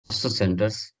Cost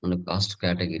centres and cost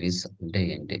categories అంటే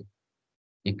ఏంటి?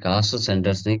 ఈ కాస్ట్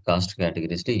సెంటర్స్‌ని, కాస్ట్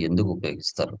కేటగిరీస్‌ని ఎందుకు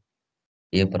ఉపయోగిస్తారు?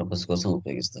 ఏ పర్పస్ కోసం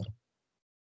ఉపయోగిస్తారు?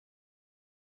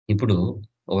 ఇప్పుడు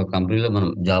ఒక కంపెనీలో మనం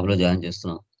జాబ్‌లో జాయిన్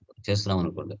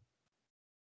చేస్తున్నామనుకోండి.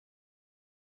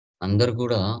 అందరూ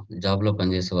కూడా జాబ్‌లో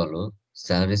పనిచేసే వాళ్ళు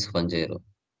సాలరీస్‌కి పనిచేయరు.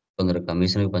 కొందరు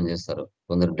కమిషన్‌కి పనిచేస్తారు.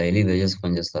 కొందరు డైలీ వేజెస్‌కి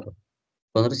పనిచేస్తారు.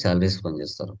 కొందరు సాలరీస్‌కి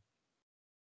పనిచేస్తారు.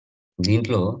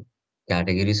 దీంట్లో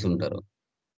కేటగిరీస్ ఉంటారు.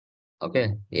 ఓకే.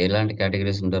 ఎలాంటి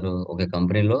కేటగరీస్ ఉంటారు? ఒక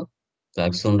కంపెనీలో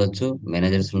క్లర్క్స్ ఉండొచ్చు,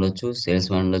 మేనేజర్స్ ఉండొచ్చు, సేల్స్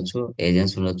మ్యాన్ ఉండొచ్చు,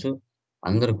 ఏజెంట్స్ ఉండొచ్చు.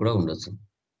 అందరూ కూడా ఉండొచ్చు.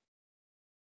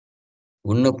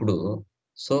 ఉన్నప్పుడు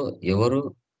సో, ఎవరు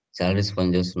సాలరీస్‌కి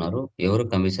పనిచేస్తున్నారు? ఎవరు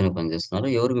కమిషన్‌కి పనిచేస్తున్నారు?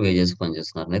 ఎవరికి వేజెస్‌కి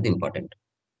పనిచేస్తున్నారు అనేది ఇంపార్టెంట్.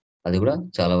 అది కూడా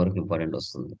చాలా వరకు ఇంపార్టెంట్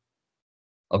వస్తుంది.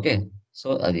 ఓకే. సో,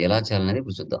 అది ఎలా చేయాలనేది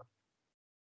ఇప్పుడు చూద్దాం.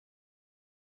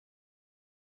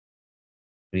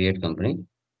 Create company,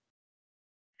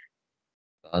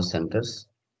 cost centres,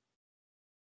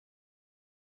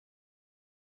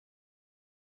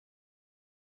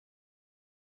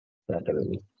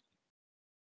 category.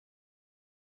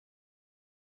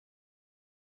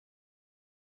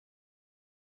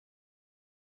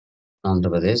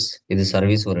 Andhra Pradesh ఇది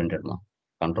service oriented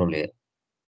control A.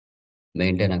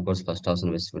 Maintain accounts first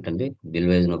option వేసి పెట్టండి. బిల్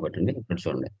వైస్‌లో పెట్టండి. ఇక్కడ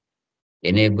చూడండి.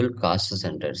 Enable cost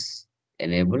centres.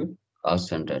 Enable cost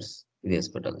centres. ఇది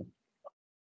వేసి పెట్టాలి.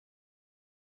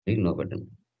 ఇది నో పెట్టండి.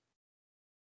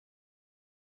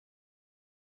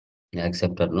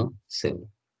 యాక్సెప్టర్‌ను సేవ్.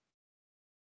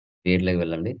 క్రియేట్‌లోకి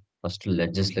వెళ్ళండి. ఫస్ట్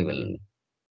లెడ్జెస్‌లోకి వెళ్ళండి.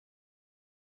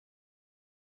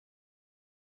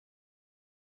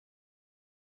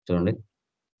 చూడండి.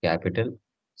 Capital,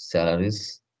 salaries,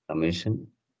 commission,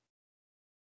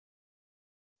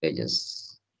 wages.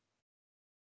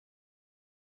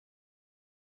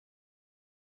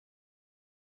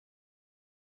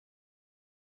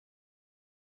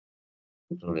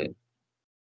 చూడండి.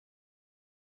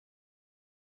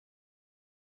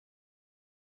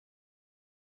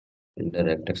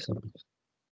 Indirect expense,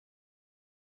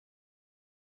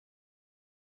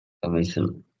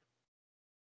 commission,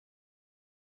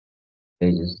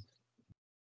 wages.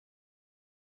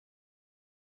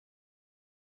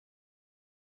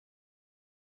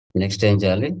 Next ఏం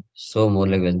చేయాలి? షో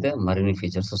మోర్‌లోకి వెళ్తే మరిన్ని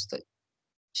ఫీచర్స్ వస్తాయి.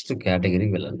 నెక్స్ట్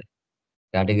కేటగరీకి వెళ్ళండి.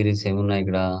 కేటగరీస్ ఏమున్నాయి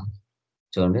ఇక్కడ?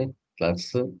 చూడండి.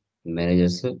 Clerks,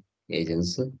 managers,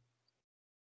 agents,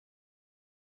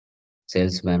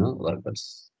 sales man, workers.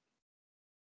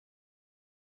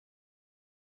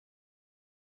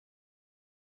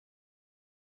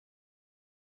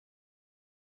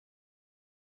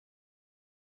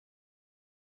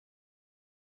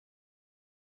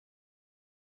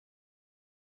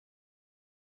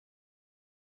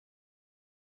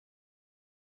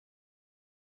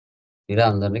 ఇలా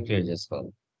అందరిని క్రియేట్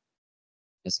చేసుకోవాలి.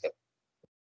 ఎస్కేప్.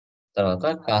 తర్వాత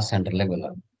కాస్ట్ సెంటర్‌లోకి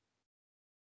వెళ్ళాలి.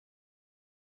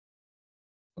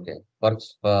 ఓకే.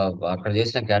 అక్కడ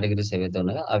చేసిన కేటగరీస్ ఏవైతే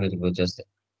ఉన్నాయో అవి వీటికి వచ్చేస్తాయి.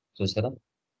 చూసారా?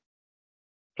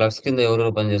 క్లర్క్స్ కింద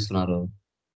ఎవరెవరు పనిచేస్తున్నారు?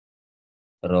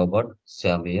 రోబర్ట్,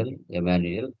 శామ్యూయల్,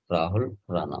 ఎమాన్యుయల్, రాహుల్,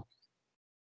 రానా.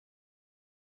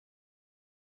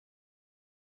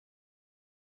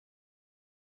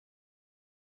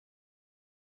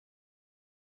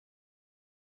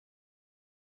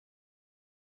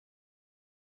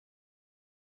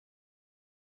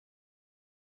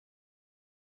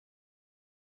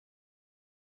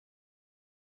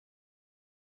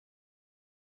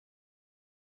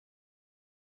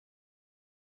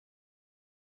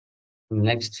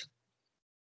 Next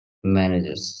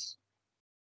managers.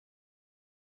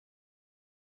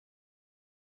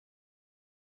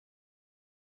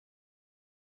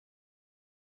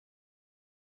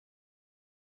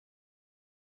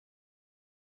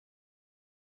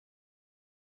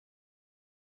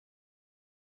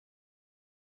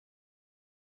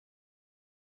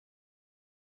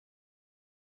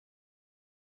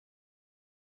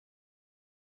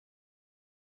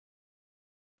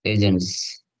 Agents.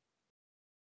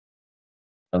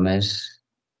 Ramesh,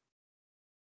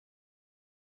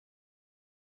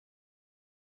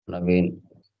 Naveen,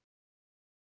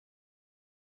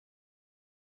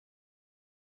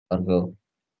 Bhargav,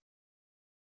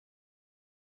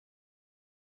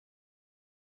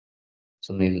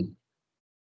 Sunil,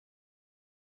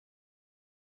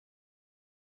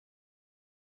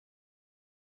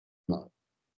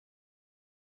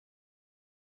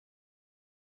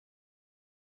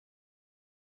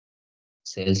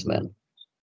 sales man,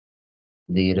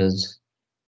 Dheeraj,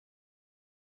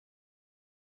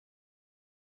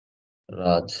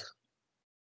 Raj,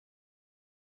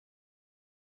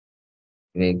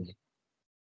 Vivek,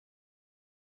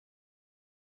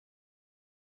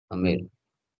 Aamir,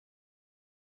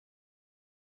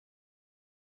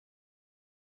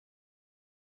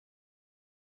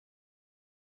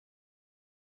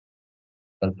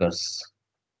 workers,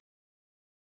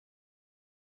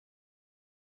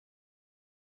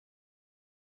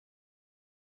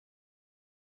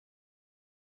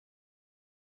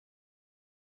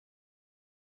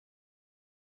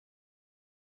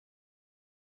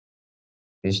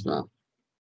 Krishna,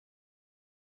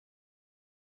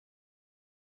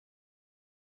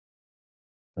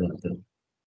 రైతు,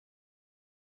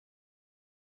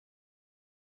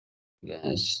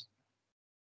 Ganesh,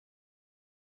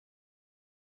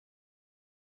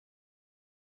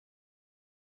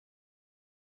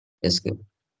 SK,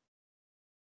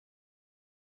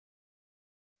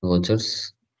 vouchers,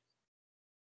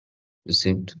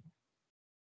 receipt,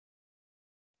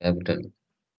 capital,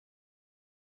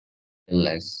 10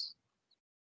 lakhs,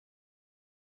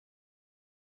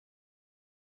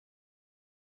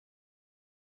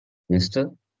 next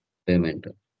payment,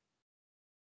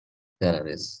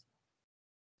 salaries.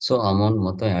 So amount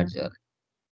మొత్తం యాడ్ చేయాలి.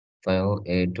 5,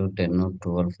 8, 10,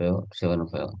 12, 5, 7,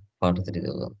 5,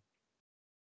 43,000.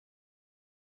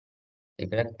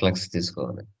 ఇక్కడ క్లక్స్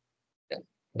తీసుకోవాలి.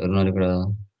 ఎవరున్నారు ఇక్కడ?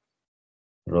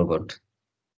 రోబోట్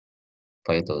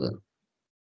 5,000.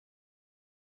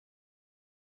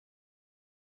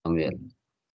 అంబియర్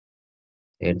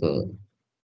 8,000.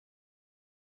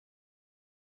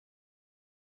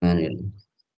 మాన్యుయల్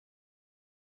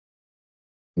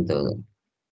 10,000.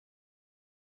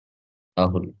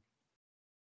 రాహుల్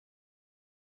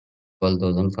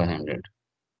 12,500.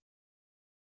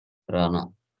 రానా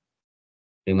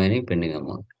remaining pending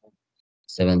amount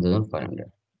 7,500.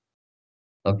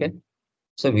 Okay.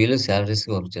 So వీళ్ళు శాలరీస్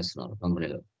వర్క్ చేస్తున్నారు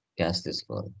కంపెనీలో. క్యాష్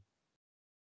తీసుకోవాలి.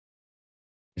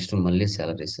 నెక్స్ట్ మళ్ళీ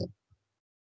salaries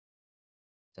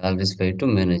pi to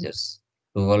managers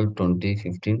 12, 20,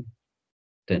 15,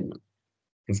 10,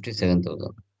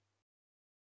 57,000.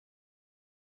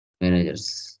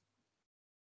 Managers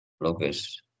Lokesh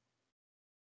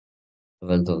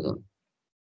 12,000.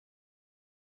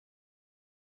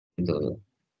 3,000.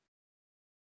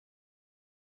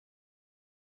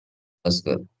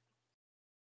 Bhaskar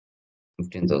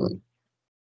 15,000.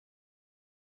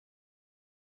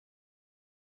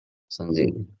 Sanjay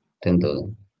 10,000.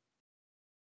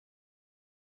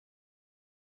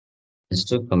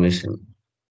 Next commission.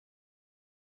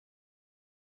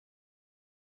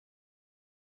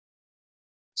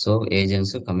 So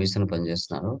agents commission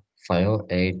పనిచేస్తున్నారు. 5,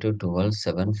 8, 12,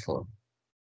 7, 4.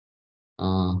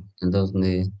 ఎంత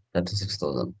అవుతుంది?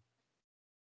 36,000.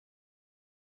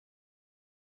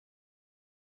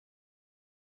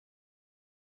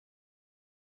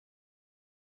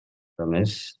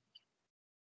 రమేష్,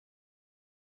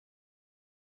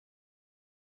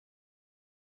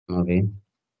 నవీన్,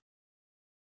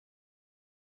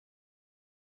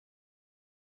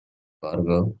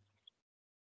 భార్గవ్,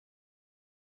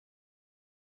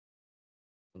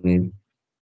 సునీల్,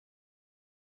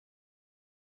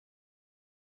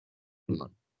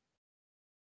 కుమార్.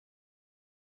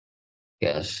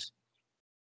 క్యాష్.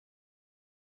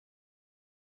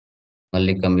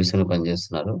 మళ్ళీ కమిషన్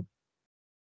పనిచేస్తున్నారు.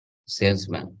 Sales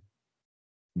man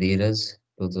Dheeraj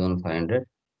 2,500.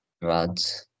 Raj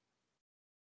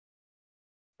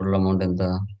full amount ఎంత?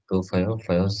 2, 5,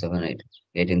 5, 7, 8,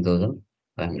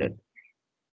 18,500.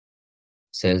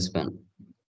 Sales man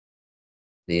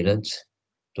Dheeraj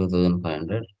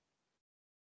 2,500.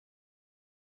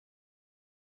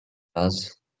 రాజ్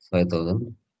 5,000.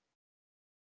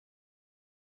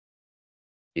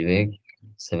 వివేక్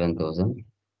 7,000.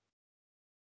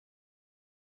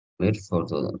 మీరు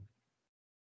 4,000.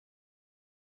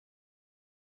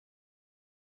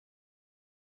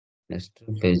 Next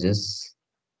pages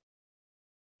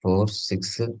 4,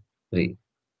 6, 3,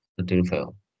 13,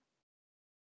 5.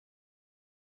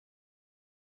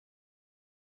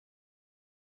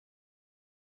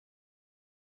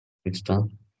 కృష్ణ,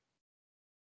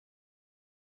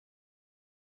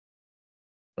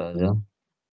 రాజా,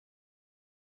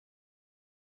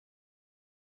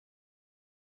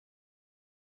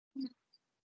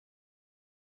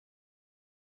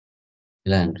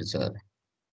 ఇలా ఎంటర్ చేయాలి.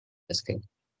 ఎస్కే.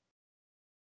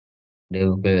 డే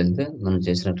బుక్ వెళ్తే మనం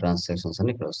చేసిన ట్రాన్సాక్షన్స్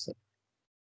అన్ని ఇక్కడ వస్తాయి.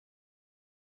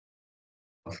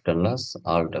 Profit and loss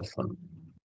Alt F1.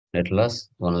 Net loss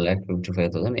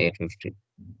 1,55,850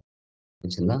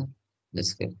 వచ్చిందా?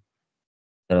 ఎస్కే.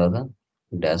 తర్వాత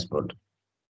డాష్ బోర్డ్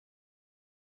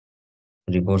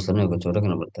రిపోర్ట్స్ అన్ని ఒక చోట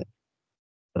కనబడతాయి.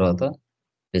 తర్వాత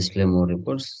display more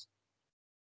reports,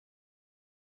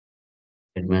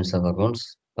 statements of accounts,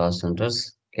 cost centres,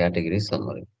 category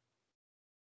summary.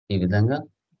 ఈ విధంగా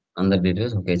అందరి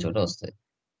డీటెయిల్స్ ఒకే చోట వస్తాయి.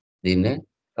 దీన్నే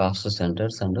cost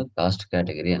centres and cost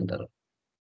category అంటారు.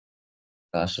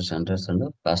 Cost centres and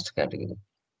cost category.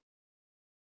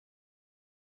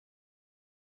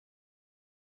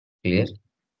 Clear?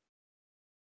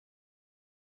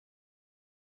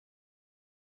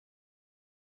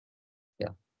 Yeah.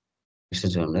 Next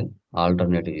చూడండి,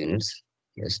 alternative units.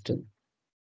 Next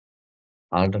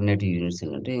alternative units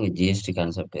ఏంటంటే జిఎస్టీ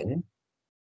కాన్సెప్ట్ ఇది.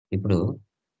 ఇప్పుడు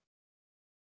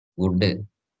గుడ్ డే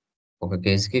ఒక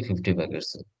కేసుకి 50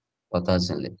 ప్యాకెట్స్,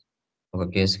 పతాంజలి ఒక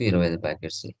కేసుకి 25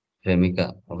 ప్యాకెట్స్, క్రెమికా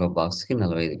ఒక బాక్స్కి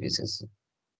 45 పీసెస్.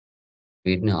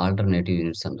 వీటిని ఆల్టర్నేటివ్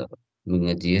యూనిట్స్ అంటారు.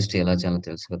 మీకు జిఎస్టీ ఎలా చేయాలో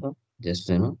తెలుసు కదా. జస్ట్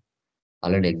నేను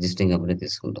ఆల్రెడీ ఎగ్జిస్టింగ్ కంపెనీ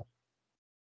తీసుకుంటా.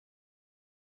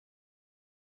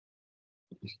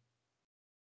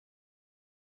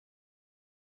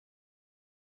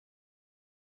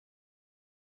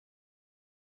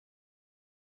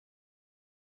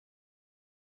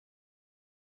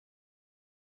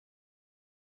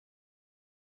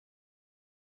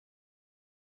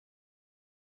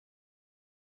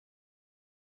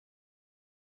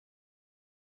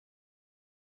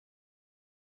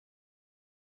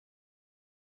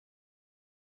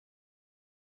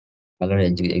 ఆల్రెడీ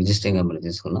ఎగ్జిస్టింగ్ కంపెనీ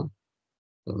తీసుకున్నా.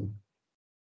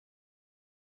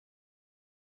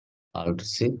 Alt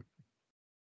C,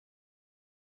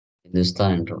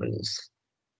 Hindustan enterprises.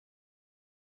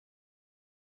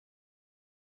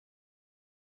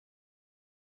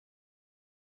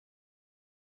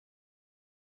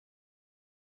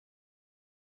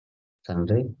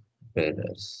 సన్రీ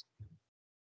traders.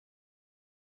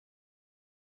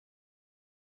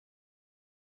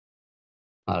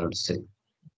 Alt C.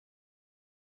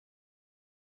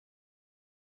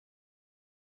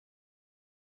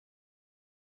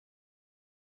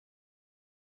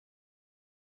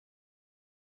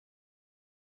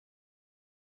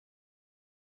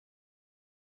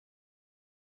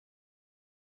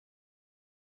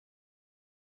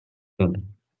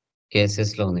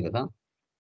 Cases లో ఉంది కదా,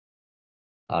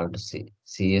 ఆల్ట్ సి.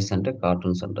 సిఎస్ అంటే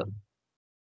కార్టూన్స్ అంటారు.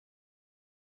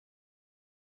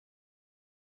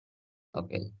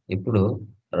 ఓకే. ఇప్పుడు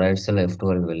రైట్ సైడ్ లెఫ్ట్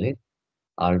వరకు వెళ్ళి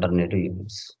alternative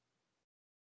units,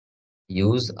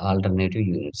 use alternative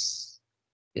units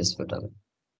చేసి పెట్టాలి.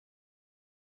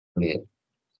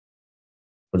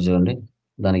 ఇప్పుడు చూడండి,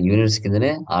 దానికి యూనిట్స్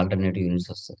కిందనే ఆల్టర్నేటివ్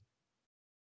యూనిట్స్ వస్తాయి.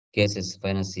 కేసెస్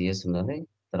పైన సిఎస్ ఉండాలి,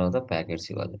 తర్వాత ప్యాకెట్స్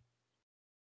ఇవ్వాలి.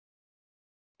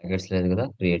 ప్యాకెట్స్ లేదు కదా,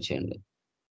 క్రియేట్ చేయండి.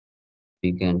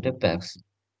 పీకే అంటే ప్యాక్స్.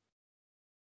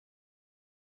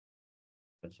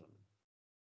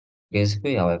 కేసుకు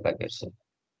 50 ప్యాకెట్స్.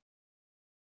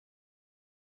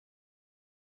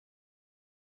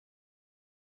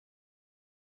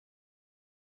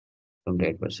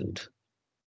 28%.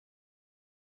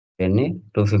 ఎన్ని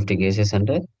 250 కేసెస్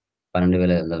అంటే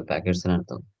 12,500 ప్యాకెట్స్ అని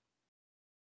అర్థం.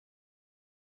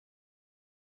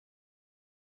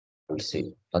 సి,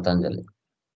 పతంజలి.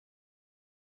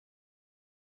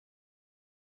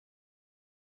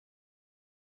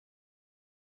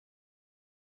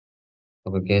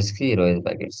 ఒక కేసుకి 25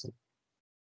 packets.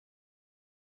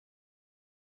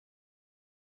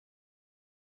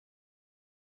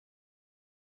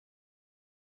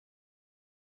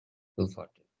 Two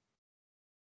forty.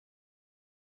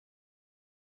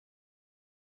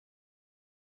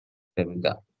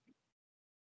 Cremica.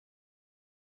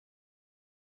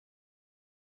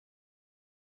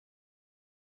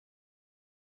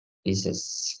 Pieces.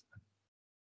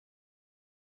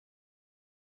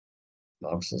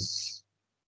 Boxes.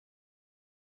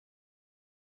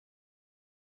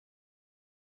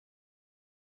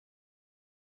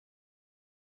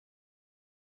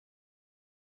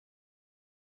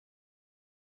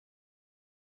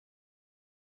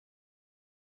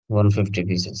 150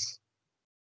 pieces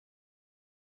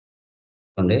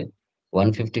అంటే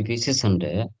 150 పీసెస్ అంటే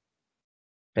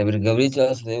మీరు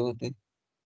గమనించాల్సింది ఏముంది,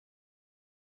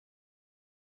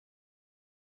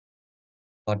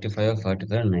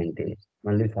 45 90,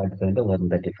 మళ్ళీ 45 అంటే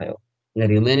 135. ఇంకా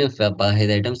రిమైనింగ్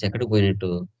 15 ఐటమ్స్ ఎక్కడికి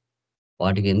పోయినట్టు,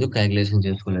 వాటికి ఎందుకు క్యాలిక్యులేషన్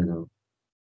చేసుకోలేదు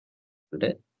అంటే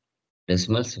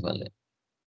డెసిమల్స్ ఇవ్వాలి.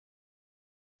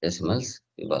 డెసిమల్స్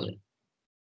ఇవ్వాలి.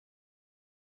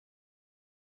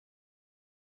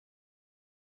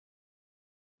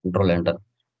 Control enter.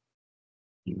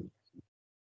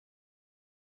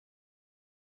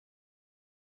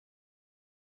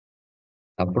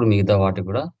 అప్పుడు మిగతా వాటికి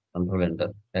కూడా కంట్రోల్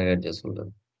ఎంటర్ టార్గెట్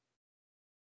చేసుకుంటారు.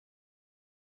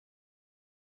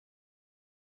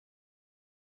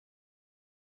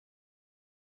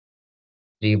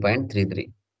 3.33.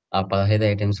 ఆ 15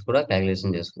 ఐటమ్స్ కూడా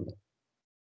క్యాలిక్యులేషన్ చేసుకుంటారు.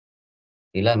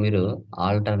 ఇలా మీరు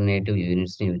ఆల్టర్నేటివ్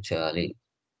యూనిట్స్ ని యూజ్ చేయాలి.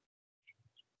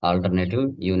 ఆల్టర్నేటివ్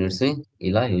యూనిట్స్‌ని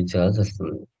ఇలా యూజ్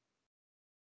చేయాల్సొస్తుంది.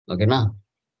 ఓకేనా?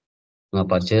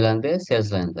 పర్చేజ్‌లో అంతే,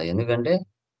 సేల్స్‌లో అంతే. ఎందుకంటే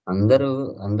అందరూ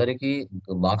అందరికీ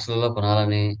బాక్స్‌లలో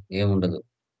కొనాలని ఏముండదు.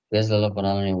 కేస్‌లలో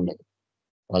కొనాలని ఏముండదు.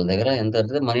 వాళ్ళ దగ్గర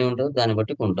ఎంతైతే మనీ ఉంటదో దాన్ని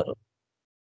బట్టి కొంటారు.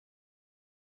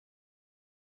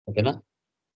 ఓకేనా?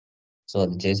 సో,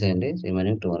 అది చేసేయండి.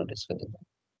 రిమైనింగ్ టుమారో డిస్కస్ చేద్దాం.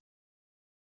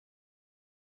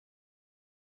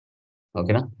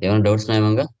 ఓకేనా? ఏమైనా డౌట్స్ ఉన్నాయా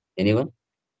మంగా? ఎనీవన్?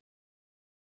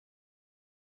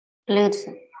 లేదు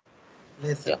సార్.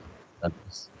 లేదు సార్. యాహ్!